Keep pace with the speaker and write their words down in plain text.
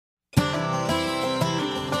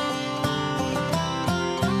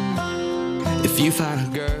you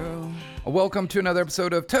find a girl. Welcome to another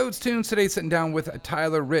episode of Toad's Tunes. Today, sitting down with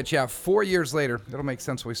Tyler Rich. Yeah, 4 years later. It'll make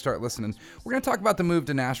sense when we start listening. We're going to talk about the move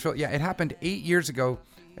to Nashville. Yeah, it happened 8 years ago.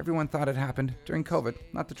 Everyone thought it happened during COVID.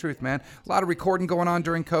 Not the truth, man. A lot of recording going on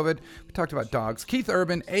during COVID. We talked about dogs. Keith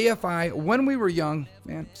Urban, AFI, When We Were Young,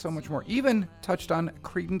 man, so much more. Even touched on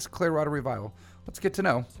Creedence Clearwater Revival. Let's get to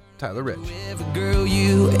know Tyler Rich. Every girl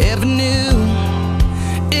you ever knew.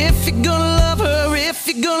 If you're gonna love her, if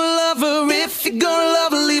you're gonna love her, if you're gonna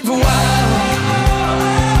love her, leave her wild.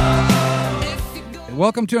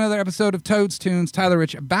 Welcome to another episode of Toad's Tunes. Tyler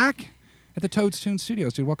Rich back at the Toad's Tunes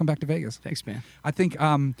studios, dude. Welcome back to Vegas. Thanks, man. I think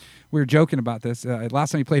we were joking about this.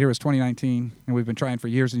 Last time you played here was 2019, and we've been trying for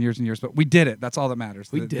years and years and years, but we did it. That's all that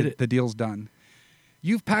matters. We did it. The deal's done.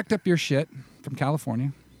 You've packed up your shit from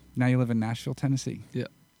California. Now you live in Nashville, Tennessee. Yeah.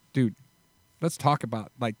 Dude, let's talk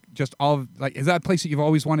about, is that a place that you've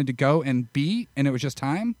always wanted to go and be, and it was just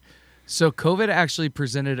time? So COVID actually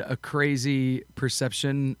presented a crazy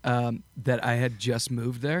perception that I had just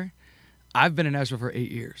moved there. I've been in Nashville for 8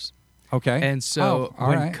 years. Okay. And so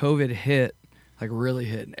when right. COVID hit, really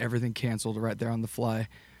hit, and everything canceled right there on the fly,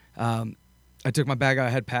 I took my bag I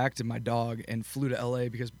had packed and my dog and flew to LA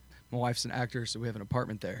because my wife's an actor, so we have an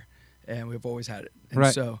apartment there, and we've always had it. And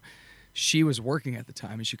right. So she was working at the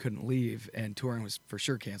time, and she couldn't leave, and touring was for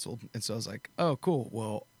sure canceled. And so I was like, oh, cool.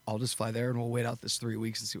 Well, I'll just fly there, and we'll wait out this 3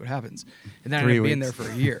 weeks and see what happens. And then I ended up being there for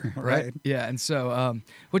a year, right? Yeah, and so,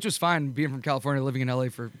 which was fine, being from California, living in LA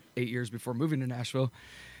for 8 years before moving to Nashville.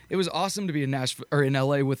 It was awesome to be in Nashville or in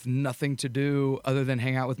LA with nothing to do other than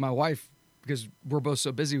hang out with my wife because we're both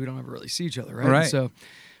so busy we don't ever really see each other, right? Right. So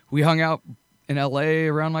we hung out in LA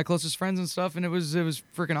around my closest friends and stuff, and it was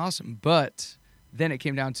freaking awesome. But then it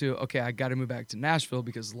came down to, okay, I got to move back to Nashville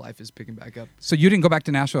because life is picking back up. So you didn't go back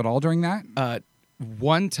to Nashville at all during that?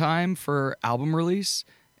 One time for album release,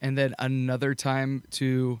 and then another time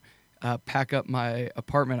to pack up my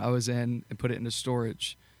apartment I was in and put it into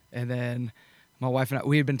storage. And then my wife and I,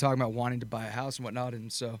 we had been talking about wanting to buy a house and whatnot,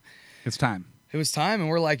 and so It's time. it was time. And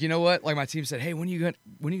we're like, you know what? Like my team said, hey, when are you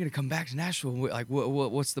gonna come back to Nashville? Like,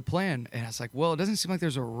 what's the plan? And I was like, well, it doesn't seem like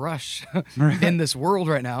there's a rush in this world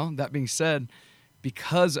right now. That being said,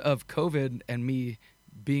 because of COVID and me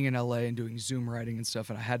being in LA and doing Zoom writing and stuff,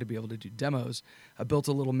 and I had to be able to do demos, I built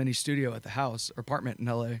a little mini studio at the house or apartment in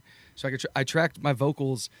LA, so I tracked my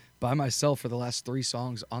vocals by myself for the last 3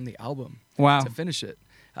 songs on the album. Wow. To finish it,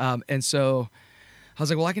 and so I was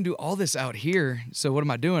like, well, I can do all this out here, so what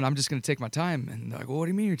am I doing? I'm just going to take my time. And they're like, well, what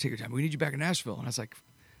do you mean you take your time? We need you back in Nashville. And I was like,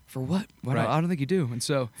 for what? Right. I don't think you do. And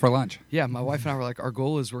so For lunch. yeah, my wife and I were like, our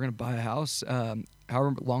goal is we're going to buy a house.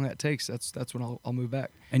 However long that takes, that's when I'll move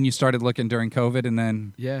back. And you started looking during COVID, and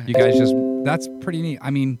then Yeah. you guys that's pretty neat.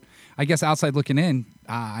 I mean, I guess outside looking in,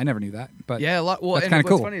 I never knew that. But Yeah, a lot. Well, that's and kind of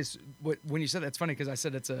what's cool. funny is when you said that's funny because I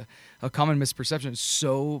said it's a common misperception.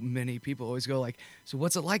 So many people always go like, so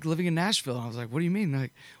what's it like living in Nashville? And I was like, what do you mean? They're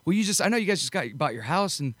like, well, I know you guys just bought your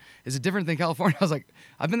house, and is it different than California? I was like,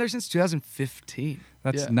 I've been there since 2015.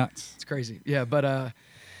 That's Yeah. nuts. It's crazy. Yeah, but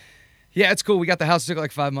yeah, it's cool. We got the house. It took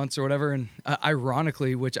like 5 months or whatever. And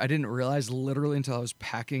ironically, which I didn't realize literally until I was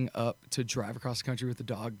packing up to drive across the country with the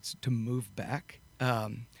dogs to move back.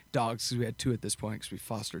 Dogs, because we had 2 at this point because we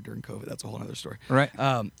fostered during COVID. That's a whole other story. Right.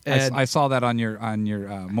 And I saw that on your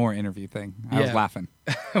More interview thing. I was Yeah. laughing.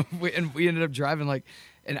 we ended up driving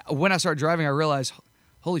and when I started driving, I realized,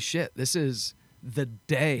 holy shit, this is the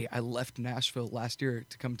day I left Nashville last year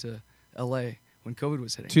to come to LA when COVID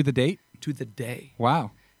was hitting. To the date? To the day.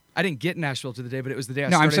 Wow. I didn't get Nashville to the day, but it was the day I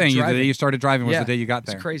No, started I'm saying driving. the day you started driving was Yeah, the day you got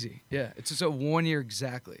there. It's crazy. Yeah. It's so 1 year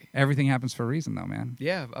exactly. Everything happens for a reason, though, man.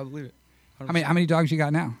 Yeah, I believe it. How many dogs you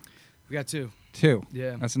got now? We got 2. 2.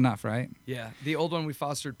 Yeah. That's enough, right? Yeah. The old one we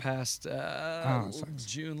fostered past that sucks.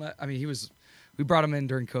 June. We brought him in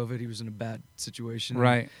during COVID. He was in a bad situation.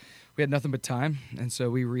 Right. We had nothing but time, and so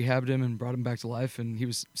we rehabbed him and brought him back to life. And he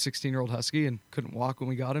was 16-year-old husky and couldn't walk when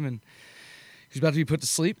we got him, and he was about to be put to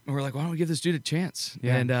sleep. And we're like, why don't we give this dude a chance?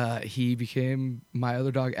 Yeah. And he became my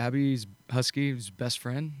other dog, Abby's husky, his best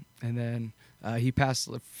friend. And then he passed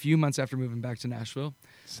a few months after moving back to Nashville.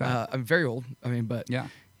 Sad. I'm very old. But Yeah.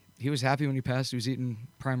 he was happy when he passed. He was eating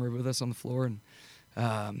prime rib with us on the floor, and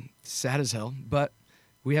sad as hell. But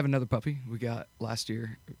we have another puppy we got last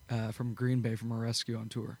year from Green Bay from our rescue on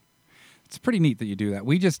tour. It's pretty neat that you do that.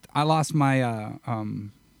 I lost my,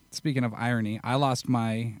 speaking of irony, I lost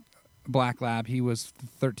my black lab. He was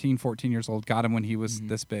 13, 14 years old. Got him when he was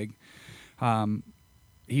this big.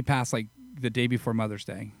 He passed like the day before Mother's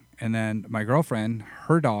Day. And then my girlfriend,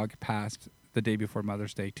 her dog passed the day before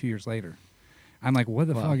Mother's Day 2 years later. I'm like, what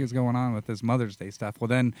the fuck is going on with this Mother's Day stuff? Well,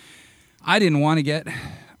 then I didn't want to get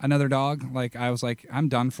another dog. Like, I was like, I'm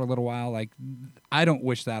done for a little while. Like, I don't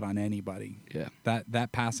wish that on anybody. Yeah.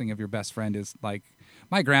 That passing of your best friend is like,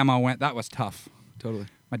 my grandma went, that was tough. Totally.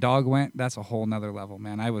 My dog went, that's a whole nother level,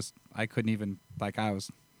 man. I couldn't even, like, I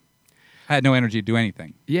had no energy to do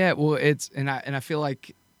anything. Yeah, well, I feel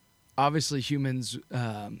like obviously humans,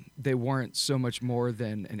 they weren't so much more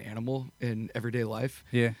than an animal in everyday life.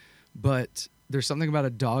 Yeah. But there's something about a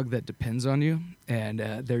dog that depends on you, and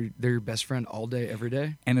they're your best friend all day, every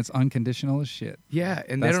day. And it's unconditional as shit. Yeah,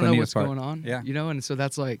 and That's they the don't know neatest what's part. going on. Yeah. You know, and so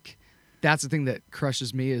that's the thing that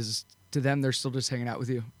crushes me is to them, they're still just hanging out with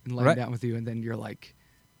you and laying Right. down with you, and then you're like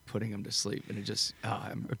putting them to sleep, and it just,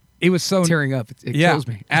 I'm It was so tearing up. It kills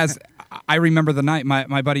me. As I remember the night,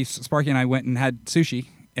 my buddy Sparky and I went and had sushi,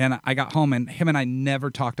 and I got home, and him and I never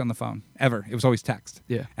talked on the phone, ever. It was always text.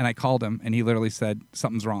 Yeah. And I called him, and he literally said,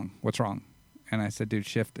 something's wrong. What's wrong? And I said, dude,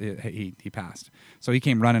 shift. He passed. So he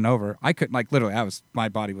came running over. I couldn't, like, literally, my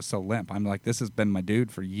body was so limp. I'm like, this has been my dude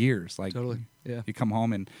for years. Like, Totally. Yeah. You come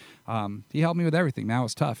home, and he helped me with everything. Now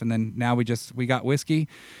it's tough. And then now we got whiskey.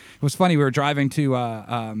 It was funny. We were driving to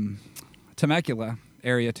Temecula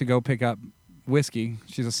area to go pick up whiskey.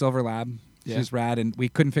 She's a silver lab. Yeah. She's rad, and we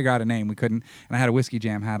couldn't figure out a name. We couldn't. And I had a Whiskey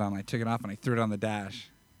Jam hat on. I took it off, and I threw it on the dash.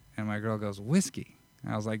 And my girl goes, whiskey.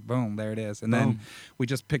 And I was like, boom, there it is. And then we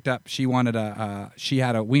just picked up, she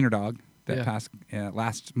had a wiener dog that passed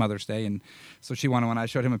last Mother's Day. And so she wanted one. I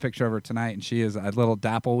showed him a picture of her tonight, and she is a little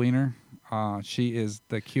dapple wiener. She is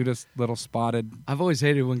the cutest little spotted. I've always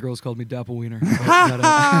hated when girls called me Dapple Wiener. Write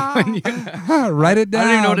it down. I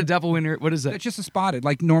don't even know what a Dapple Wiener. What is that? It's just a spotted.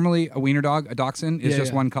 Like normally a wiener dog, a dachshund, is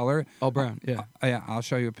just one color. All brown. Yeah. Yeah, I'll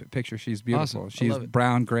show you a picture. She's beautiful. Awesome. I She's love it.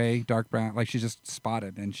 brown, gray, dark brown. Like she's just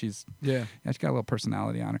spotted, and she's Yeah. she's got a little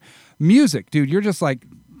personality on her. Music, dude, you're just like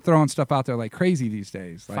throwing stuff out there like crazy these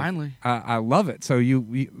days. Like, Finally. I love it. So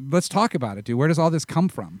let's talk about it, dude. Where does all this come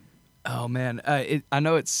from? Oh man, I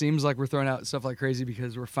know it seems like we're throwing out stuff like crazy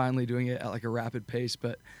because we're finally doing it at like a rapid pace,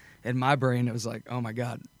 but in my brain it was like, oh my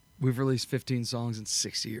god, we've released 15 songs in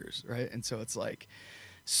 6 years, right? And so it's like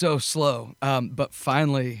so slow, but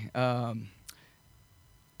finally, I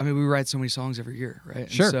mean, we write so many songs every year,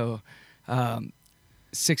 right? Sure. And so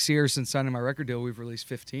 6 years since signing my record deal, we've released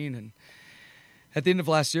 15, and at the end of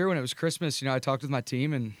last year when it was Christmas, I talked with my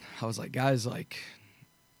team and I was like, guys, like,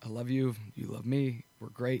 I love you, you love me, we're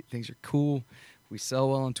great, things are cool, we sell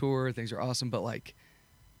well on tour, things are awesome, but like,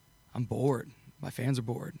 I'm bored. My fans are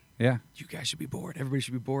bored. Yeah. You guys should be bored. Everybody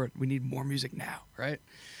should be bored. We need more music now, right?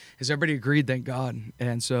 Has everybody agreed? Thank God.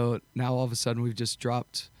 And so now all of a sudden we've just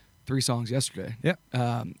dropped 3 songs yesterday. Yep.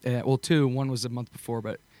 Well, 2. One was a month before,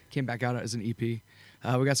 but came back out as an EP. We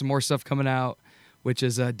got some more stuff coming out, which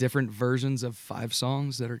is different versions of 5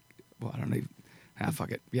 songs that are, well, I don't even,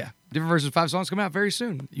 fuck it. Yeah. Different versions of 5 songs coming out very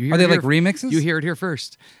soon. You hear Are they it like here- remixes? You hear it here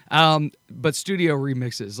first. But studio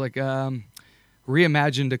remixes, like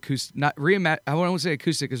reimagined acoustic, I won't say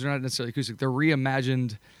acoustic because they're not necessarily acoustic. They're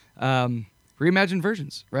reimagined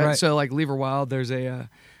versions, right? Right. So like Leave Her Wild, there's a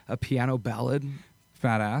piano ballad,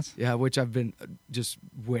 Fat ass. yeah, which I've been just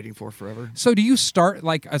waiting for forever. So do you start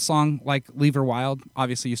like a song like Leave Her Wild?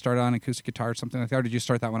 Obviously you started on acoustic guitar or something like that, or did you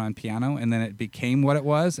start that one on piano and then it became what it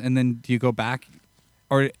was? And then do you go back?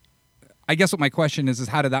 Or I guess what my question is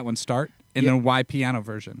how did that one start? And then why piano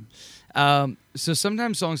version? So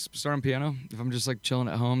sometimes songs start on piano. If I'm just like chilling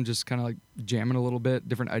at home, just kind of like jamming a little bit,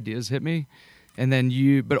 different ideas hit me. And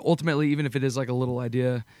then but ultimately, even if it is like a little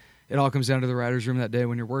idea, it all comes down to the writer's room that day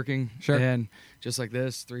when you're working. Sure. And just like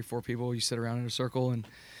this, 3-4 people, you sit around in a circle and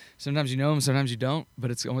sometimes you know them, sometimes you don't, but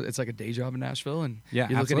it's like a day job in Nashville. And Yeah,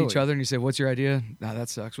 you look at absolutely. each other and you say, what's your idea? Nah, that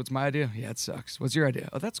sucks. What's my idea? Yeah, it sucks. What's your idea?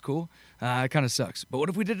 Oh, that's cool. It kind of sucks. But what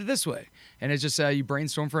if we did it this way? And it's just you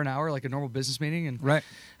brainstorm for an hour like a normal business meeting. And Right.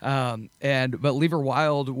 but Leave Her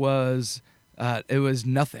Wild was it was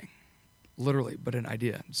nothing, literally, but an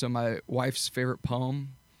idea. So my wife's favorite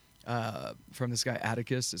poem from this guy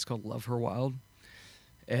Atticus is called "Love Her Wild,"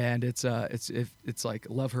 and it's like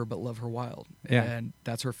love her but love her wild, Yeah. and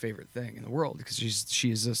that's her favorite thing in the world because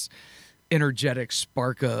she is this energetic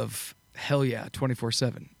spark of hell yeah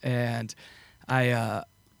 24/7. And I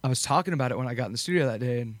was talking about it when I got in the studio that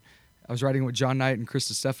day, and I was writing with John Knight and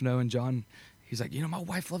Krista Stefano, and John, he's like, my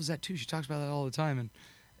wife loves that too. She talks about that all the time, and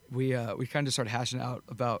we kind of started hashing out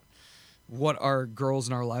about what our girls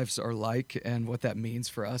in our lives are like and what that means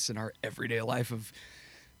for us in our everyday life of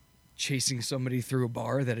chasing somebody through a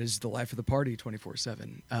bar that is the life of the party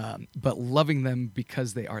 24/7, but loving them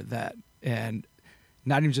because they are that, and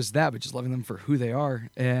not even just that, but just loving them for who they are.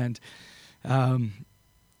 And I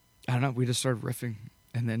don't know, we just started riffing,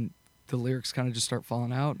 and then the lyrics kind of just start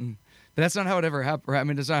falling out. But that's not how it ever happened. I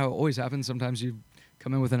mean, that's not how it always happens. Sometimes you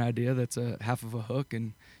come in with an idea that's a half of a hook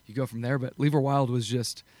and you go from there. But Leave Her Wild was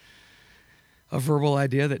just a verbal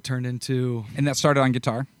idea that turned into... And that started on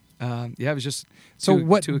guitar? Yeah, it was just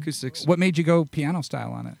two acoustics. What made you go piano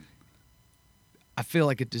style on it? I feel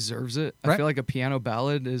like it deserves it. Right. I feel like a piano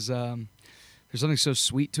ballad is... there's something so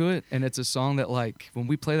sweet to it, and it's a song that, like, when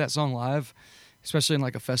we play that song live, especially in,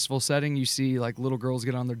 like, a festival setting, you see, like, little girls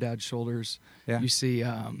get on their dad's shoulders. Yeah. You see...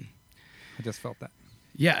 I just felt that.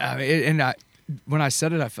 Yeah, I mean, when I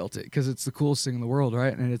said it, I felt it, because it's the coolest thing in the world,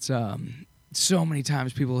 right? And it's... so many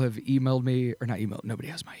times people have emailed me, or not emailed, nobody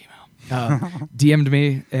has my email. DM'd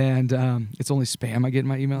me, and it's only spam I get in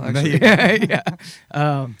my email, actually. Yeah.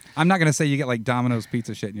 I'm not going to say you get like Domino's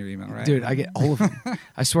pizza shit in your email, right? Dude, I get all of them.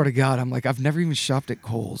 I swear to God, I'm like, I've never even shopped at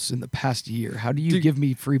Kohl's in the past year. How do you give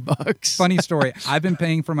me free bucks? Funny story. I've been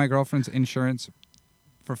paying for my girlfriend's insurance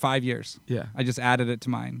for 5 years. Yeah. I just added it to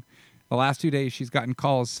mine. The last 2 days, she's gotten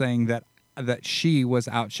calls saying that she was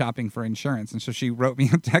out shopping for insurance. And so she wrote me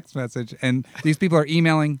a text message. And these people are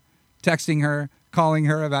emailing, texting her, calling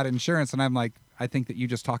her about insurance. And I'm like, I think that you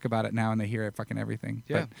just talk about it now and they hear it fucking everything.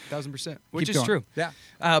 Yeah, but 1000%. Which is going. true. Yeah.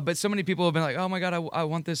 But so many people have been like, oh my God, I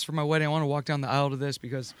want this for my wedding. I want to walk down the aisle to this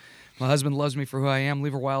because my husband loves me for who I am.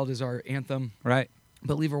 Leave Her Wild is our anthem. Right.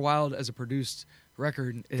 But Leave Her Wild as a produced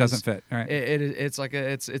record doesn't fit. Right. It's like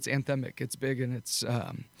it's anthemic. It's big and it's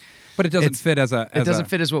but it doesn't fit as a... It doesn't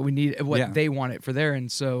fit as what we need, what they want it for there.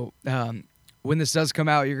 And so when this does come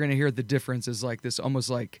out, you're going to hear the difference is like this almost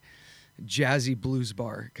like jazzy blues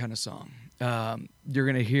bar kind of song. You're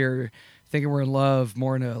going to hear Thinking We're in Love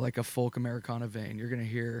more in a folk Americana vein. You're going to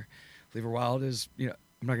hear Leave Her Wild is, I'm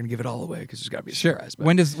not going to give it all away because there's got to be a surprise. But,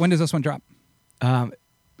 when does this one drop?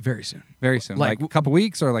 Very soon. Very soon. Like a couple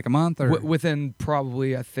weeks or like a month? Or within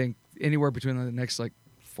probably, I think, anywhere between the next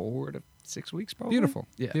 4 to 6 weeks probably. Beautiful.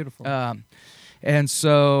 Yeah. Beautiful. And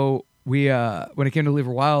so we, when it came to Leave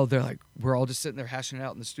Her Wild, they're like, we're all just sitting there hashing it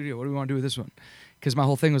out in the studio. What do we want to do with this one? Because my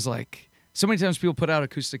whole thing was like, so many times people put out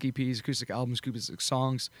acoustic EPs, acoustic albums, acoustic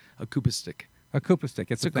songs, acoustic. Acoustic.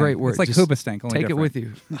 It's a great word. It's like just hoobastank. Only take different.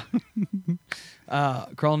 it with you.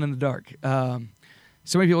 Crawling in the dark.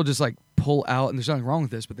 So many people just pull out, and there's nothing wrong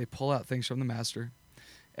with this, but they pull out things from the master.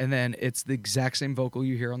 And then it's the exact same vocal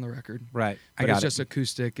you hear on the record. Right. But it's just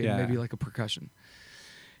acoustic and maybe like a percussion.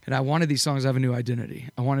 And I wanted these songs to have a new identity.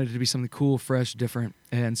 I wanted it to be something cool, fresh, different.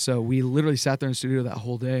 And so we literally sat there in the studio that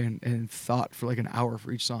whole day and thought for an hour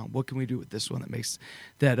for each song. What can we do with this one that makes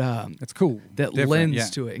that that's cool, that lends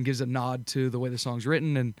to it and gives a nod to the way the song's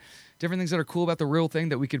written and different things that are cool about the real thing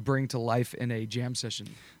that we could bring to life in a jam session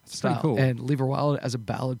style. Pretty cool. And Leave Her Wild as a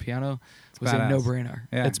ballad piano was badass. a no-brainer.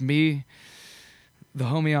 Yeah. It's me, the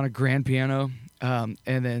homie on a grand piano, and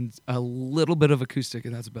then a little bit of acoustic,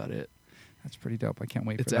 and that's about it. That's pretty dope. I can't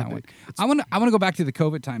wait It's for that epic. one. I want to go back to the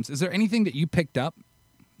COVID times. Is there anything that you picked up,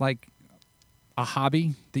 like a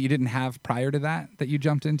hobby that you didn't have prior to that you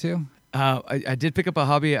jumped into? I did pick up a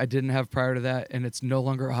hobby I didn't have prior to that, and it's no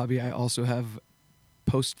longer a hobby I also have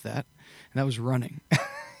post that, and that was running.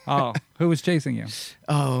 Oh, who was chasing you?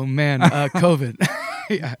 Oh, man, COVID.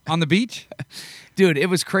 Yeah. On the beach? Dude, it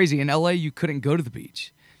was crazy. In LA, you couldn't go to the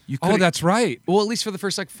beach. Oh, that's right. Well, at least for the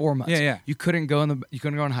first 4 months. Yeah. You couldn't go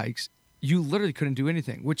on hikes. You literally couldn't do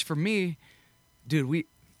anything, which for me, dude,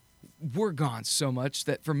 we're gone so much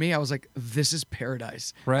that for me, I was like, this is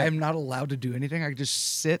paradise. Right. I am not allowed to do anything. I could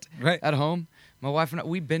just sit at home. My wife and I,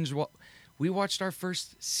 we watched our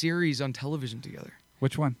first series on television together.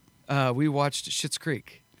 Which one? We watched Schitt's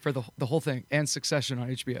Creek for the whole thing and Succession on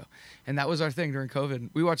HBO. And that was our thing during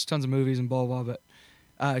COVID. We watched tons of movies and blah, blah,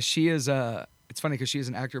 but she is, it's funny because she is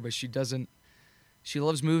an actor, but she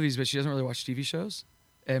loves movies, but she doesn't really watch TV shows.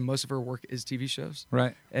 And most of her work is TV shows.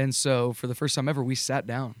 Right. And so for the first time ever, we sat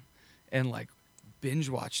down and binge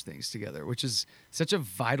watch things together, which is such a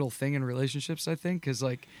vital thing in relationships, I think, because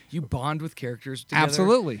you bond with characters together.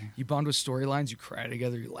 Absolutely. You bond with storylines, you cry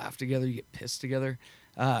together, you laugh together, you get pissed together.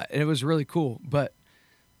 And it was really cool, but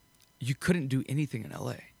you couldn't do anything in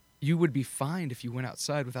LA. You would be fined if you went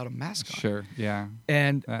outside without a mask on. Sure, yeah.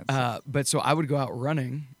 And but so I would go out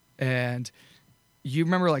running, and you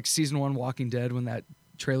remember season 1 Walking Dead when that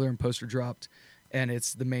trailer and poster dropped, and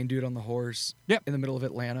it's the main dude on the horse in the middle of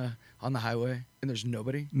Atlanta on the highway, and there's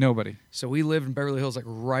nobody. So we live in Beverly Hills,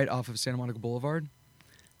 right off of Santa Monica Boulevard,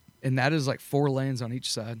 and that is 4 lanes on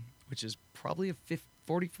each side, which is probably a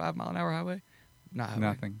 45-mile-an-hour highway. Not highway.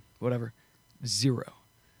 Nothing. Whatever. 0.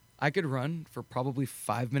 I could run for probably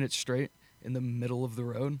 5 minutes straight in the middle of the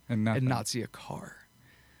road and not see a car.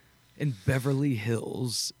 In Beverly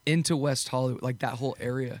Hills, into West Hollywood, that whole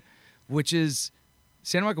area, which is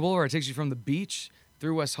Santa Monica Boulevard takes you from the beach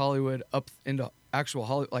through West Hollywood up into actual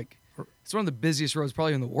Hollywood. Like, it's one of the busiest roads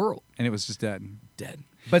probably in the world. And it was just dead. Dead.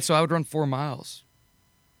 But so I would run 4 miles.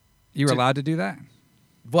 You were allowed to do that?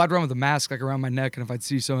 Well, I'd run with a mask like around my neck, and if I'd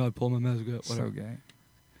see someone, I'd pull my mask out. Whatever. So gay.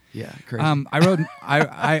 Yeah, crazy.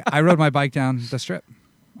 I rode my bike down the strip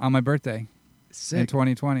on my birthday in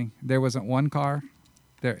 2020. There wasn't one car.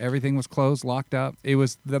 There, everything was closed, locked up. It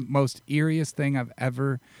was the most eeriest thing I've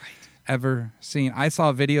ever seen. I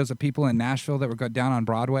saw videos of people in Nashville that were down on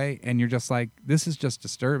Broadway, and you're just like, this is just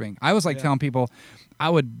disturbing. I was like telling people, I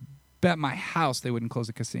would bet my house they wouldn't close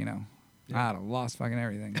a casino. I'd have lost fucking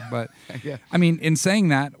everything. But I mean, in saying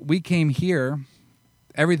that, we came here,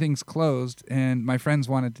 everything's closed, and my friends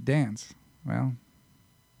wanted to dance. Well,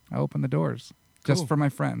 I opened the doors. Just for my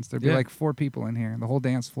friends. There'd be like 4 people in here, the whole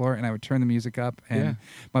dance floor, and I would turn the music up. And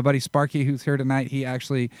my buddy Sparky, who's here tonight, he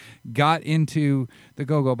actually got into the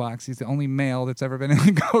go-go box. He's the only male that's ever been in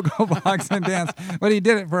the go-go box and danced. But he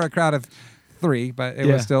did it for a crowd of 3, but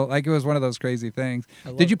it was still, like, it was one of those crazy things.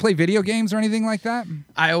 Did you play video games or anything like that?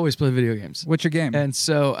 I always play video games. What's your game? And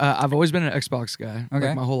so I've always been an Xbox guy,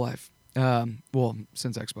 like my whole life. Well,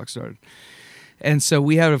 since Xbox started. And so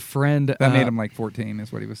we had a friend that made him like 14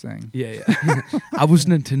 is what he was saying. Yeah. I was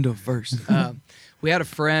Nintendo first. We had a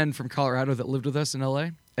friend from Colorado that lived with us in LA,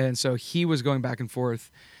 and so he was going back and forth,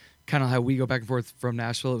 kind of how we go back and forth from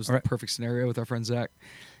Nashville. It was the perfect scenario with our friend Zach.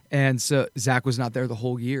 And so Zach was not there the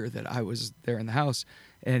whole year that I was there in the house,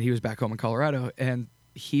 and he was back home in Colorado, and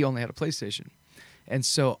he only had a PlayStation. And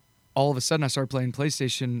so all of a sudden I started playing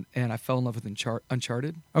PlayStation, and I fell in love with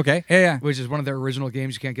Uncharted. Okay, yeah. Which is one of their original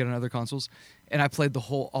games you can't get on other consoles. And I played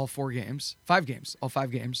all 5 games.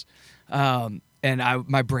 And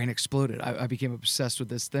my brain exploded. I became obsessed with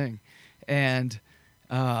this thing. And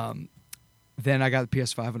then I got the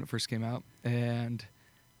PS5 when it first came out. And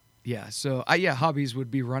so hobbies would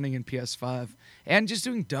be running in PS5 and just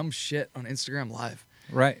doing dumb shit on Instagram Live.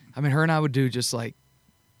 Right. I mean, her and I would do just like...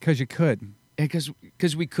 Because you could. And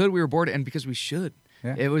because we could, we were bored, and because we should.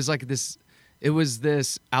 Yeah. It was like this. It was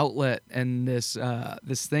this outlet and this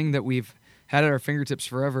thing that we've had at our fingertips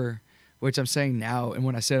forever, which I'm saying now, and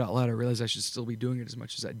when I say it out loud, I realize I should still be doing it as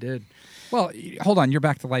much as I did. Well, hold on, you're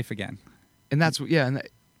back to life again, and that's and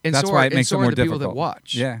that's so why it makes it more the difficult. People that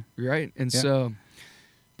watch, right, and so,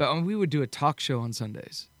 but we would do a talk show on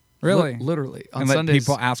Sundays. Really? Literally. On and Sundays,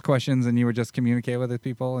 let people ask questions, and you would just communicate with the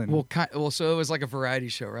people? And so it was like a variety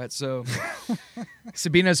show, right? So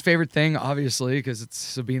Sabina's favorite thing, obviously, because it's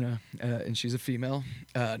Sabina, and she's a female.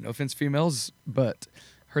 No offense, females, but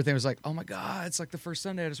her thing was like, oh my God, it's like the first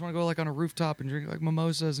Sunday. I just want to go like on a rooftop and drink like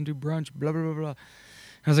mimosas and do brunch, blah, blah, blah, blah.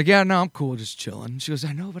 I was like, yeah, no, I'm cool, just chilling. She goes,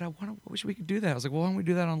 I know, but I wish we could do that. I was like, well, why don't we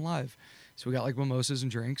do that on live? So we got like mimosas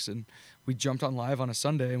and drinks, and we jumped on live on a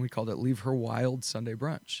Sunday, and we called it Leave Her Wild Sunday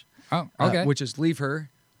Brunch. Oh, okay. Which is Leave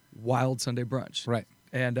Her Wild Sunday Brunch. Right.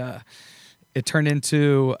 And it turned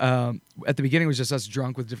into, at the beginning, it was just us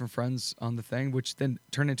drunk with different friends on the thing, which then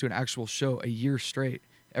turned into an actual show a year straight.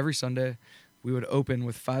 Every Sunday, we would open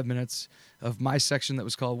with 5 minutes of my section that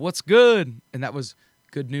was called What's Good? And that was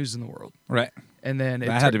good news in the world. Right. And then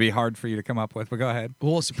that had to be hard for you to come up with, but go ahead.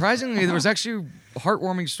 Well, surprisingly, there was actually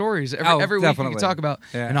heartwarming stories every week you could talk about.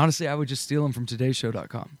 Yeah. And honestly, I would just steal them from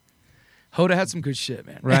todayshow.com. Hoda had some good shit,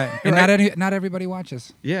 man. Right. And right? not everybody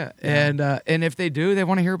watches. Yeah. And if they do, they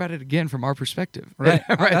want to hear about it again from our perspective. Right.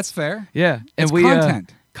 Right. Oh, that's fair. Yeah. And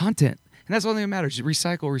content. Content. And that's the only thing that matters.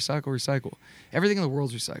 Recycle. Everything in the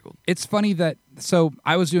world's recycled. It's funny that, so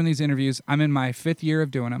I was doing these interviews. I'm in my 5th year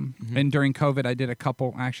of doing them. Mm-hmm. And during COVID, I did a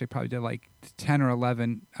couple, actually probably did like 10 or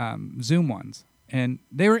 11 Zoom ones. And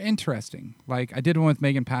they were interesting. Like I did one with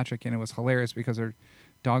Megan Patrick, and it was hilarious because her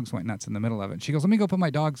dogs went nuts in the middle of it. She goes, let me go put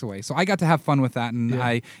my dogs away. So I got to have fun with that, and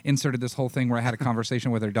I inserted this whole thing where I had a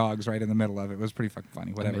conversation with her dogs right in the middle of it. It was pretty fucking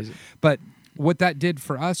funny, whatever. Amazing. But what that did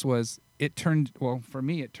for us was for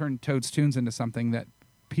me, it turned Toad's Tunes into something that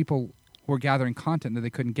people were gathering content that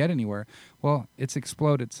they couldn't get anywhere. Well, it's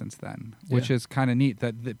exploded since then, which is kind of neat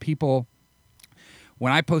that people,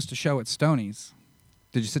 when I post a show at Stoney's,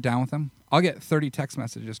 did you sit down with them? I'll get 30 text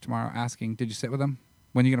messages tomorrow asking, did you sit with them?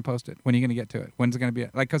 When are you going to post it? When are you going to get to it? When's it going to be?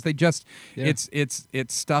 Like, because they just, it's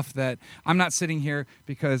stuff that, I'm not sitting here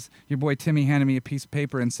because your boy Timmy handed me a piece of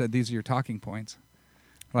paper and said, these are your talking points.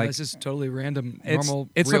 Like, this is totally random, normal,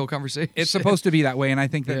 real conversation. It's supposed to be that way, and I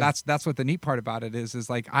think that's what the neat part about it is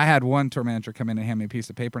like I had one tour manager come in and hand me a piece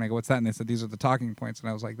of paper, and I go, what's that? And they said, these are the talking points. And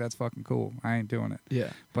I was like, that's fucking cool. I ain't doing it.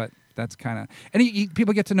 Yeah. But that's kind of, and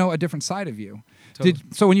people get to know a different side of you. Totally.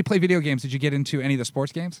 So when you play video games, did you get into any of the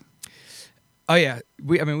sports games? Oh yeah,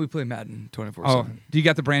 we play Madden 24/7. Oh, do you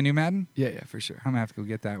got the brand new Madden? Yeah, for sure. I'm gonna have to go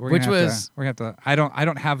get that. We're Which gonna have was- to, we're gonna have to. I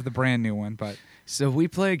don't have the brand new one, but So we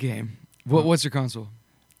play a game. What's your console?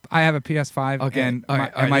 I have a PS5, Okay, and all my,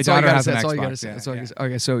 right, all and right. my That's all you daughter gotta has say. an That's all you Xbox. gotta say. Yeah, That's all you yeah. gotta say.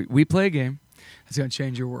 Okay, so we play a game that's gonna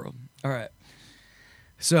change your world. All right.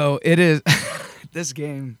 So it is. This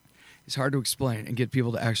game is hard to explain and get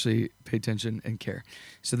people to actually pay attention and care.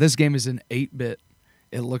 So this game is an 8-bit.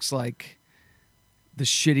 It looks like the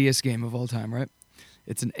shittiest game of all time, right?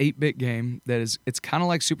 It's an 8-bit game that is. It's kind of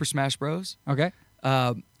like Super Smash Bros. Okay.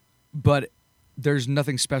 But there's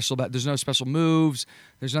nothing special about. There's no special moves.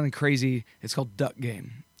 There's nothing crazy. It's called Duck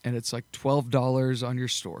Game, and it's like $12 on your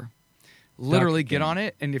store. Literally, get Game. on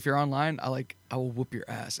it, and if you're online, I will whoop your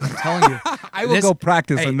ass. I'm telling you, I will go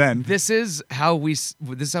practice and then. This is how we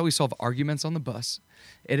solve arguments on the bus.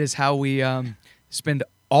 It is how we spend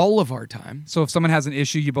all of our time. So if someone has an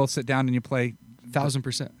issue, you both sit down and you play.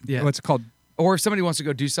 1,000%. Yeah. What's it called? Or if somebody wants to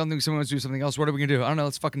go do something, someone wants to do something else. What are we gonna do? I don't know.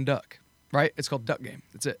 Let's fucking duck, right? It's called Duck Game.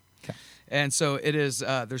 That's it. Okay. And so it is.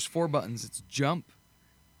 There's 4 buttons. It's jump,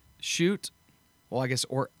 shoot. Well, I guess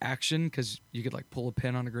or action because you could like pull a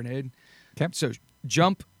pin on a grenade. Okay. So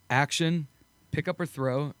jump, action, pick up or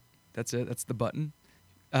throw. That's it. That's the button.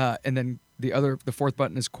 And then the 4th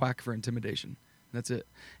button is quack for intimidation. That's it.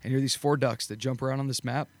 And you're these 4 ducks that jump around on this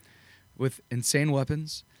map with insane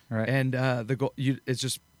weapons. Right. And the goal, it's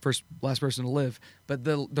just last person to live. But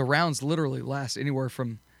the rounds literally last anywhere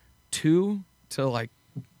from 2 to like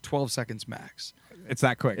 12 seconds max. It's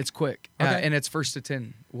that quick. It's quick. Okay. And it's first to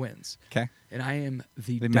 10 wins. Okay. And I am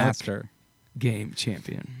the duck master game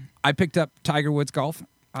champion. I picked up Tiger Woods golf.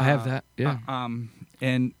 I have that. Yeah.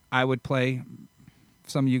 And I would play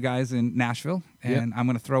some of you guys in Nashville, and I'm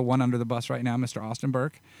going to throw one under the bus right now, Mr. Austin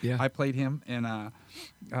Burke. Yeah. I played him, and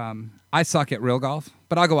I suck at real golf,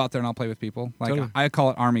 but I'll go out there and I'll play with people. Like Totally. I call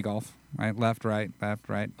it army golf, right? Left, right, left,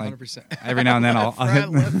 right. Like 100%. every now and then I'll Right,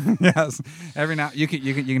 left. yes. Every now you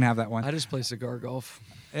can have that one. I just play cigar golf.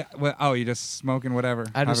 Yeah, well, oh, you just smoking whatever.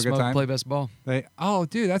 I just have a good smoke, time. play best ball. Oh,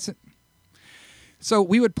 dude, that's it. So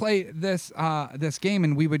we would play this game,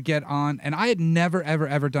 and we would get on. And I had never,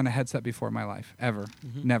 ever done a headset before in my life, ever,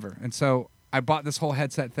 never. And so I bought this whole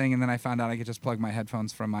headset thing, and then I found out I could just plug my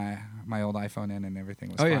headphones from my old iPhone in, and everything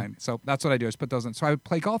was fine. Yeah. So that's what I do is put those in. So I would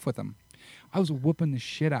play golf with him. I was whooping the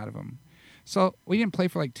shit out of him. So we didn't play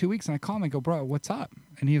for like 2 weeks, and I call him and go, "Bro, what's up?"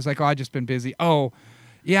 And he was like, "Oh, I just been busy." "Oh,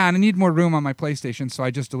 yeah, and I need more room on my PlayStation, so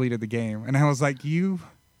I just deleted the game." And I was like, "You,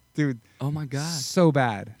 dude." Oh my God. So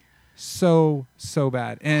bad. So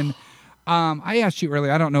bad. And I asked you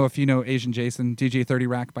earlier, I don't know if you know Asian Jason, DJ 30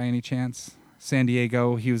 Rack by any chance. San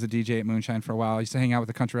Diego, he was a DJ at Moonshine for a while. I used to hang out with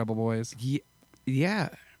the Country Rebel Boys. Yeah,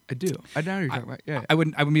 I do. I know what you're talking about. Yeah. I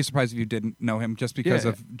wouldn't be surprised if you didn't know him just because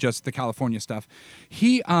Yeah, of just the California stuff.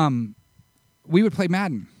 He we would play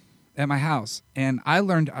Madden at my house, and I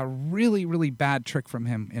learned a really, really bad trick from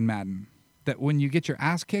him in Madden. That when you get your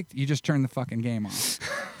ass kicked, you just turn the fucking game off.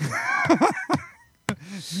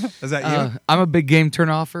 Is that you? I'm a big game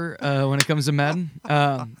turn-offer when it comes to Madden.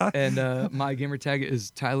 And my gamer tag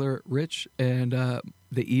is Tyler Rich, and the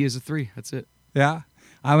E is a 3. That's it. Yeah.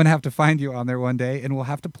 I'm going to have to find you on there one day, and we'll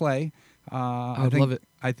have to play. I would love it.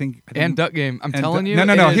 I think And Duck Game. I'm telling you.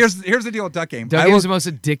 No. it is- Here's the deal with Duck Game. Duck Game is the most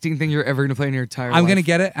addicting thing you're ever going to play in your entire life. I'm going to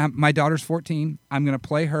get it. My daughter's 14. I'm going to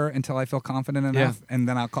play her until I feel confident enough, and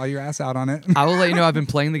then I'll call your ass out on it. I will let you know I've been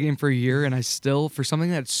playing the game for a year, and I still, for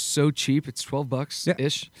something that's so cheap, it's $12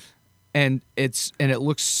 ish, and it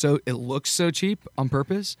looks so cheap on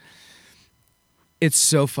purpose. It's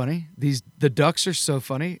so funny. The ducks are so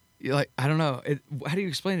funny. You're like, I don't know. How do you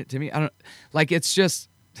explain it to me? I don't like. It's just.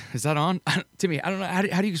 Is that on? Timmy, I don't know. How do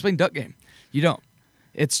you explain Duck Game? You don't.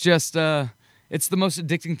 It's just, it's the most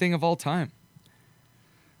addicting thing of all time.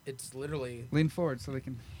 It's literally, Lean forward so they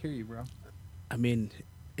can hear you, bro. I mean,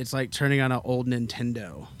 it's like turning on an old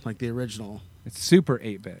Nintendo, like the original It's super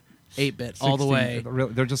 8-bit. 8-bit all the 16. way.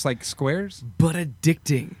 They're just like squares. But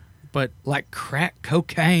addicting. But Like crack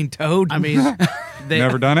cocaine, Toad. I mean,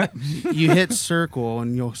 Never done it. you hit circle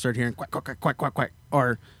and you'll start hearing quack, quack, quack, quack, quack, quack,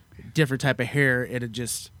 or different type of hair. It'd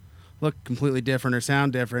just look completely different or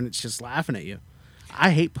sound different. It's just laughing at you.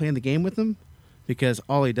 I hate playing the game with him because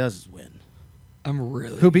all he does is win. I'm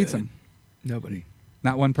really Who beats good. him? Nobody.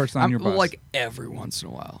 Not one person on your bus. Like every once in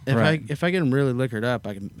a while. If I get him really liquored up,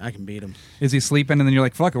 I can beat him. Is he sleeping? And then you're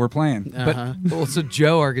like, fuck it, we're playing. Uh-huh. But well, so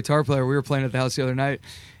Joe, our guitar player, we were playing at the house the other night,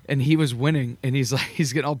 and he was winning, and he's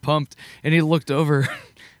getting all pumped, and he looked over,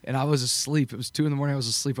 and I was asleep. It was 2 a.m. I was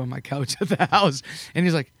asleep on my couch at the house, and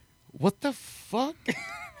he's like, "What the fuck?"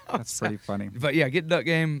 That's pretty funny. But yeah, get Duck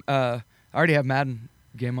Game. I already have Madden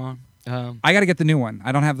game on. I got to get the new one.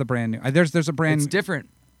 I don't have the brand new. There's a brand. It's different.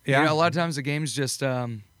 Yeah. You know, a lot of times the games just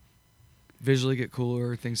visually get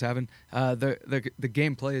cooler. Things happen. The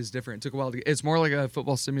gameplay is different. It took a while to get. It's more like a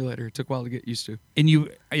football simulator. It took a while to get used to. And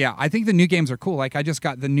I think the new games are cool. Like I just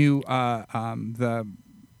got the new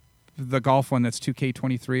the golf one that's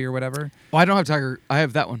 2K23 or whatever. Well, I don't have Tiger. I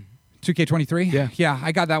have that one. 2K23? Yeah. Yeah,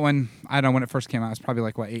 I got that one, I don't know, when it first came out. It was probably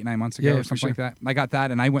like, 8-9 months ago or for something like sure. that. I got that,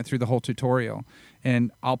 and I went through the whole tutorial.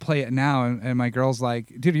 And I'll play it now, and my girl's like,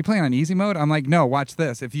 dude, are you playing on easy mode? I'm like, no, watch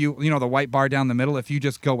this. If you the white bar down the middle, if you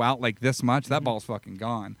just go out like this much, that ball's fucking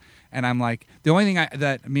gone. And I'm like, the only thing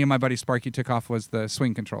that me and my buddy Sparky took off was the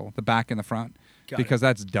swing control, the back and the front, because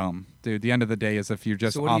that's dumb. Dude, the end of the day is if you're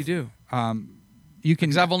just So what off, do you do? You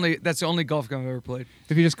can, Because that's the only golf game I've ever played.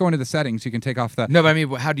 if you just go into the settings, you can take off the... No, but I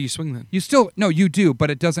mean, how do you swing then? You do,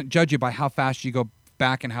 but it doesn't judge you by how fast you go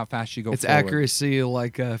back and how fast you go It's forward. accuracy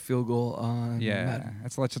like a field goal on... Yeah, Madden.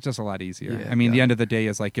 it's just a lot easier. Yeah, I mean, got the it. end of the day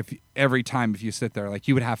is like if you sit there, like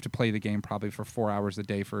you would have to play the game probably for 4 hours a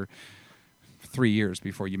day for 3 years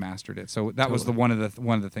before you mastered it. So that was one of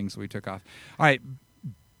the things that we took off. All right,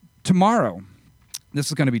 tomorrow, this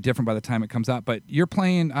is going to be different by the time it comes out, but you're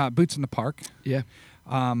playing Boots in the Park. Yeah.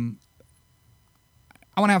 I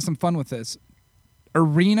want to have some fun with this.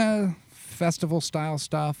 Arena festival style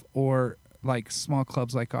stuff or like small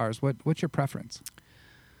clubs like ours? What's your preference?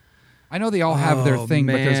 I know they all have their thing,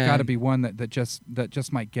 but there's got to be one that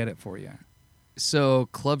just might get it for you. So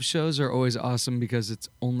club shows are always awesome because it's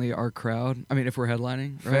only our crowd. I mean, if we're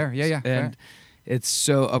headlining, right? Fair, yeah, And fair. it's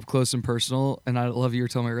so up close and personal. And I love you were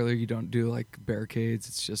telling me earlier you don't do like barricades.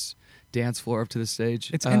 It's just dance floor up to the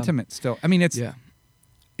stage. It's intimate still. I mean, Yeah.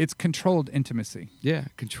 it's controlled intimacy. Yeah,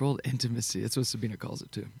 controlled intimacy. That's what Sabina calls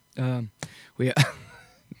it too. We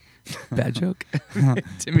bad joke.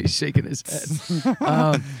 Timmy's shaking his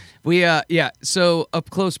head. So up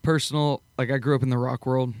close, personal. Like I grew up in the rock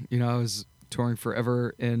world. You know, I was touring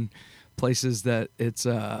forever in places that it's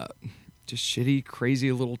just shitty,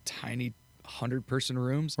 crazy little tiny 100-person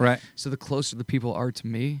rooms. Right. So the closer the people are to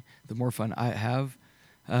me, the more fun I have.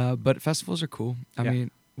 But festivals are cool. I Yeah.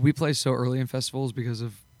 mean, we play so early in festivals because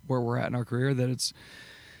of where we're at in our career that it's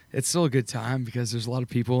still a good time because there's a lot of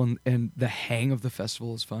people and the hang of the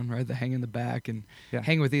festival is fun, right? The hang in the back and Yeah.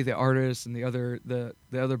 hang with the artists and the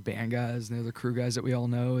other band guys and the other crew guys that we all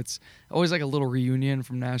know. It's always like a little reunion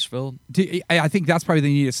from Nashville. I think that's probably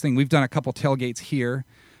the neatest thing. We've done a couple tailgates here.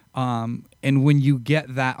 And when you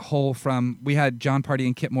get that whole we had John Party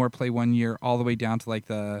and Kit Moore play one year all the way down to like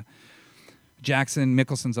the Jackson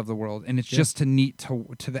Mickelsons of the world, and it's just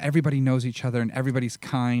everybody knows each other and everybody's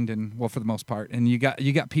kind and well for the most part, and you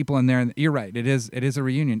got people in there, and you're right, it is a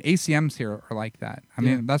reunion. ACMs here are like that. I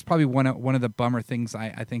mean, that's probably one of the bummer things.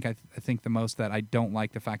 I think the most that I don't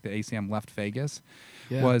like the fact that ACM left Vegas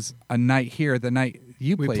was a night here. The night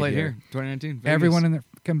we played here 2019. Vegas. Everyone and their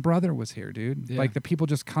fucking brother was here, dude. Yeah. Like the people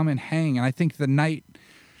just come and hang, and I think the night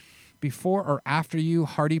before or after you,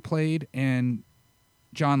 Hardy played and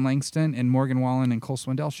John Langston and Morgan Wallen and Cole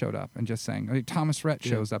Swindell showed up and just sang. I mean, Thomas Rhett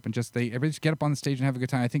shows up and everybody just get up on the stage and have a good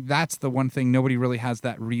time. I think that's the one thing. Nobody really has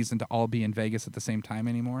that reason to all be in Vegas at the same time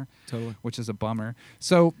anymore. Totally. Which is a bummer.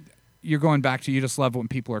 So you're going back to you just love when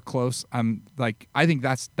people are close. I think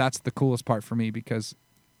that's the coolest part for me because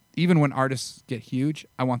even when artists get huge,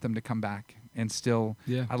 I want them to come back and still.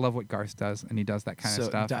 Yeah. I love what Garth does and he does that kind of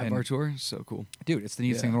stuff. Dive Bar Tour, so cool. Dude, it's the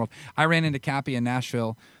neatest thing in the world. I ran into Cappy in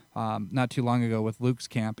Nashville not too long ago with Luke's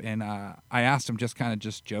camp, and I asked him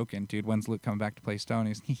just joking, dude, when's Luke coming back to play Stone?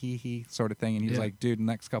 He's he sort of thing, and he's like, dude, in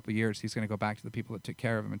the next couple of years, he's going to go back to the people that took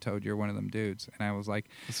care of him and told you're one of them dudes. And I was like,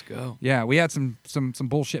 let's go. Yeah, we had some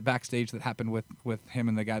bullshit backstage that happened with him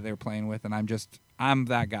and the guy they were playing with, and I'm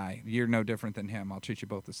that guy. You're no different than him. I'll treat you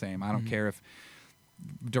both the same. I don't care if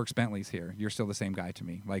Dierks Bentley's here. You're still the same guy to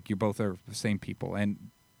me. Like, you both are the same people, and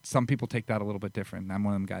some people take that a little bit different. I'm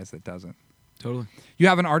one of them guys that doesn't. Totally. You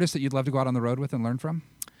have an artist that you'd love to go out on the road with and learn from?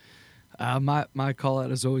 My call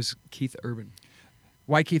out is always Keith Urban.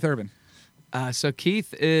 Why Keith Urban? So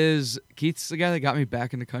Keith's the guy that got me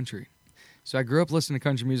back into country. So I grew up listening to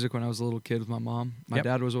country music when I was a little kid with my mom. My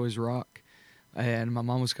dad was always rock, and my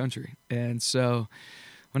mom was country. And so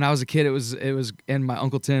when I was a kid, it was and my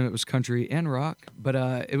Uncle Tim, it was country and rock. But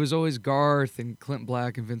it was always Garth and Clint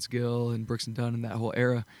Black and Vince Gill and Brooks and Dunn and that whole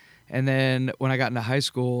era. And then when I got into high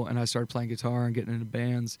school and I started playing guitar and getting into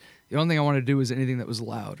bands, the only thing I wanted to do was anything that was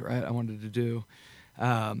loud, right? I wanted to do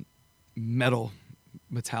metal,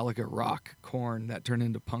 Metallica, rock, Korn. That turned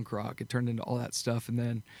into punk rock. It turned into all that stuff. And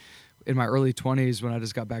then in my early 20s, when I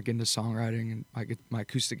just got back into songwriting and my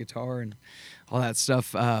acoustic guitar and all that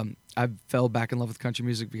stuff, I fell back in love with country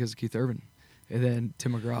music because of Keith Urban. and then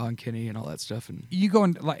Tim McGraw and Kenny and all that stuff. And You go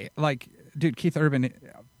and like, dude, Keith Urban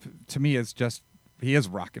to me is just he is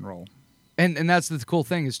rock and roll. And that's the cool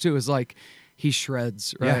thing is too is like he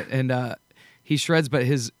shreds, right? Yeah. And he shreds, but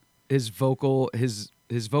his vocal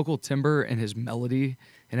timbre and his melody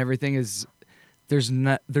and everything is there's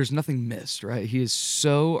nothing missed, right? He is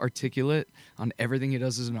so articulate on everything he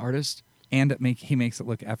does as an artist, And he makes it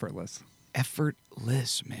look effortless.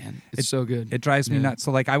 effortless, man. It's so good. It drives me Yeah. nuts.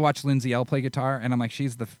 So like I watch Lindsay L play guitar, and I'm like,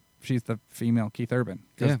 she's the female Keith Urban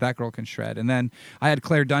because Yeah. that girl can shred. And then I had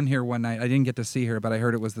Claire Dunn here one night. I didn't get to see her, but I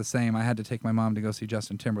heard it was the same. I had to take my mom to go see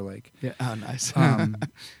Justin Timberlake. Yeah. Oh, nice. Um,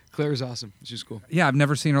 Claire's awesome. She's cool. Yeah, I've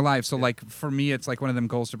never seen her live. So like for me, it's like one of them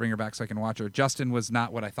goals to bring her back so I can watch her. Justin was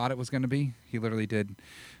not what I thought it was going to be. He literally did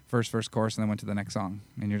first chorus and then went to the next song.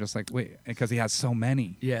 And you're just like, wait, because he has so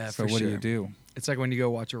many. Yeah, So for what do sure. you do? It's like when you go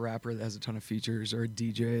watch a rapper that has a ton of features or a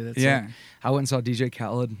DJ that's Yeah. like, I went and saw DJ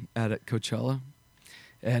Khaled at Coachella.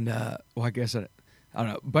 And, well, I guess I don't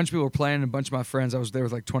know. A bunch of people were playing, and a bunch of my friends, I was there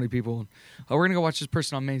with like 20 people. And, oh, we're going to go watch this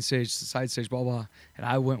person on main stage, side stage, blah, blah. And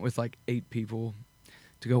I went with like 8 people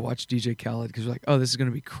to go watch DJ Khaled because we're like, oh, this is going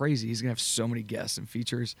to be crazy. He's going to have so many guests and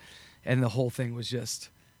features. And the whole thing was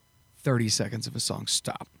just 30 seconds of a song,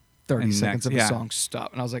 stop. 30 And seconds next, of yeah. a song,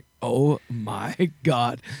 stop. And I was like, oh my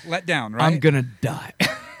God. Let down, right? I'm going to die.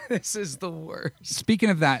 This is the worst.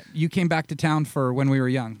 Speaking of that, you came back to town for When We Were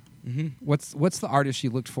Young. Mm-hmm. What's the artist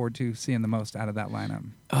you looked forward to seeing the most out of that lineup?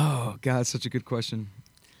 Oh, God, such a good question.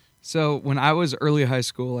 So when I was early high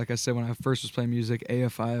school, like I said, when I first was playing music,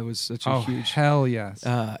 AFI was such a huge. Hell yes.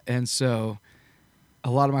 And so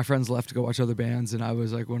a lot of my friends left to go watch other bands, and I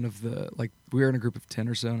was like one of the, like, we were in a group of 10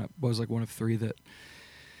 or so, and I was like one of 3 that,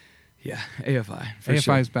 yeah, AFI. For AFI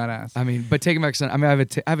sure. is badass. I mean, but Taking Back Sunday, I mean,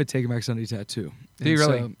 I have a Taking Back Sunday tattoo. Do you And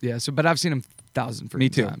really? So, yeah, so, but I've seen him 1,000 Me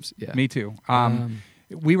too. times. Yeah. Me too.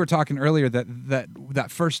 We were talking earlier that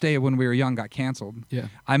first day of When We Were Young got canceled. Yeah.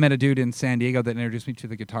 I met a dude in San Diego that introduced me to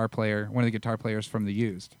the guitar player, one of the guitar players from The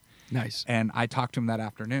Used. Nice. And I talked to him that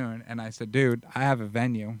afternoon, and I said, dude, I have a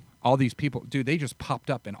venue. All these people, dude, they just popped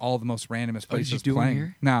up in all the most randomest Oh, did places you do one playing.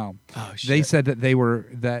 here? No. Oh, shit. They said that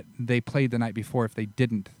they played the night before. If they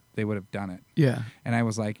didn't, they would have done it. Yeah. And I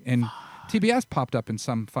was like, and TBS popped up in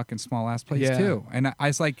some fucking small ass place Yeah. too. And I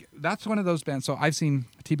was like, that's one of those bands. So I've seen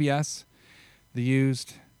TBS, The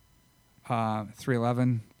Used,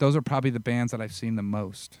 311. Those are probably the bands that I've seen the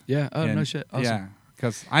most. Yeah. Oh, And no shit. Awesome. Yeah,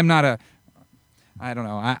 because I'm not I don't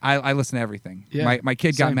know. I listen to everything. Yeah, My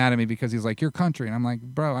kid got same. mad at me because he's like, you're country. And I'm like,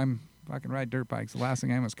 bro, I'm fucking ride dirt bikes. The last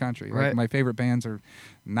thing I am was country. Like, Right. my favorite bands are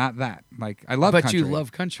not that. Like, I love But country. you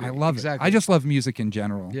love country. I love Exactly. it. I just love music in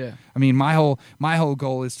general. Yeah. I mean, my whole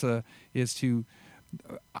goal is to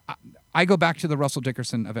I go back to the Russell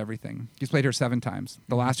Dickerson of everything. He's played here 7 times.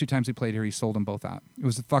 The last 2 times he played here, he sold them both out. It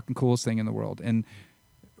was the fucking coolest thing in the world. And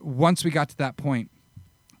once we got to that point,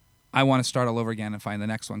 I want to start all over again and find the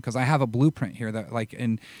next one because I have a blueprint here that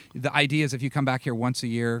and the idea is if you come back here once a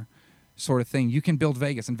year sort of thing, you can build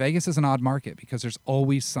Vegas. And Vegas is an odd market because there's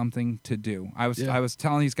always something to do. I was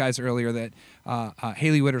telling these guys earlier that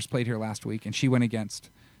Haley Witters played here last week and she went against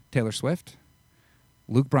Taylor Swift,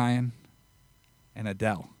 Luke Bryan, and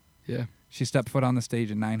Adele. Yeah. She stepped foot on the stage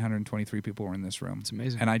and 923 people were in this room. It's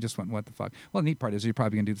amazing. And I just went, what the fuck? Well, the neat part is you're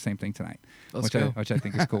probably going to do the same thing tonight, Let's which go. I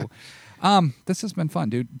think is cool. This has been fun,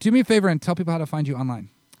 dude. Do me a favor and tell people how to find you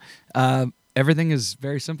online. Everything is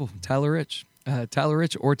very simple. Tyler Rich. Tyler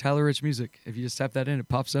Rich or Tyler Rich Music. If you just type that in, it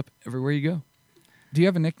pops up everywhere you go. Do you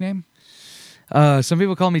have a nickname? Some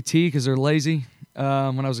people call me T because they're lazy. When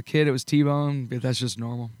I was a kid, it was T-Bone, but that's just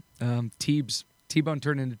normal. Teebs. T-Bone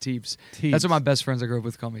turned into Teebs. Teebs. That's what my best friends I grew up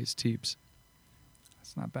with call me is Teebs.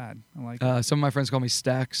 That's not bad. I like it. Some of my friends call me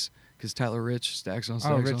Stacks because Tyler Rich, Stacks on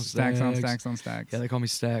Stacks Oh, on Rich, Stacks. stacks on stacks on stacks. Yeah, they call me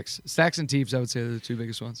Stacks. Stacks and Teebs, I would say, are the 2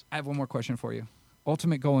 biggest ones. I have one more question for you.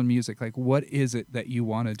 Ultimate goal in music, like what is it that you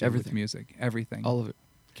want to do with Everything. music? Everything. All of it.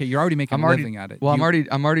 Okay, you're already making a living at it. Well, You-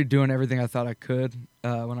 I'm already doing everything I thought I could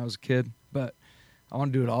when I was a kid, but I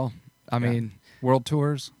want to do it all. I Yeah. mean, world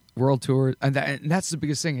tours. world tour, and that's the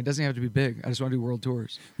biggest thing. It doesn't have to be big. I just want to do world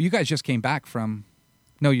tours. You guys just came back from.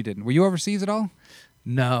 No, you didn't. Were you overseas at all?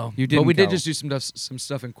 No, You But didn't we did go. just do some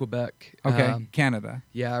stuff in Quebec. Okay, Canada.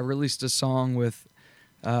 Yeah, I released a song with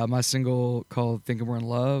my single called "Thinking We're in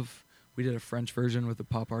Love." We did a French version with a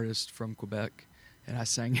pop artist from Quebec, and I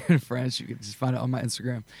sang it in French. You can just find it on my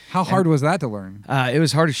Instagram. How hard was that to learn? It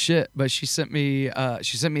was hard as shit, but she sent me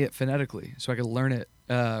it phonetically so I could learn it,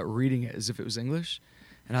 reading it as if it was English,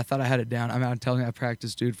 and I thought I had it down. I mean, I'm telling you, I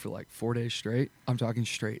practiced, dude, for like 4 days straight. I'm talking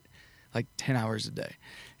straight, like 10 hours a day.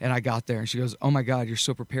 And I got there, and she goes, "Oh my God, you're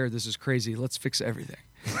so prepared. This is crazy. Let's fix everything,"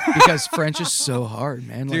 because French is so hard,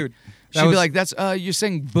 man. Like, Dude, She'd be like, "That's you're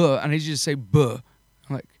saying buh. I need you to say buh."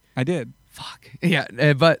 I'm like, I did. "Fuck."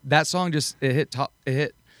 Yeah, but that song just it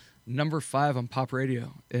hit number 5 on pop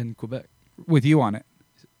radio in Quebec. With you on it.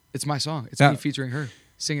 It's my song. It's That- me featuring her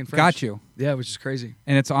singing French. Got you. Yeah, which is crazy.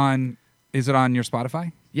 And it's on. Is it on your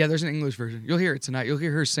Spotify? Yeah, there's an English version. You'll hear it tonight. You'll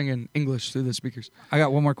hear her singing English through the speakers. I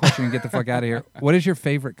got one more question and get the fuck out of here. What is your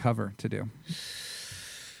favorite cover to do?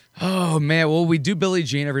 Oh man, well we do Billie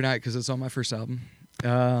Jean every night because it's on my first album.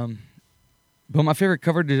 But my favorite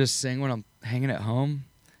cover to just sing when I'm hanging at home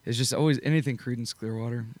is just always anything Creedence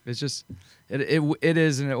Clearwater. It's just it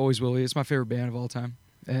is and it always will be. It's my favorite band of all time.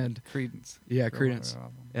 And Creedence. yeah, Creedence.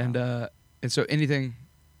 And so anything,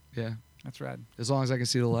 yeah, That's rad. as long as I can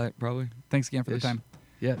see the light, probably. Thanks again for the Ish. time.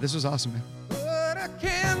 Yeah, this was awesome, man. But I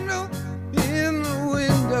can't know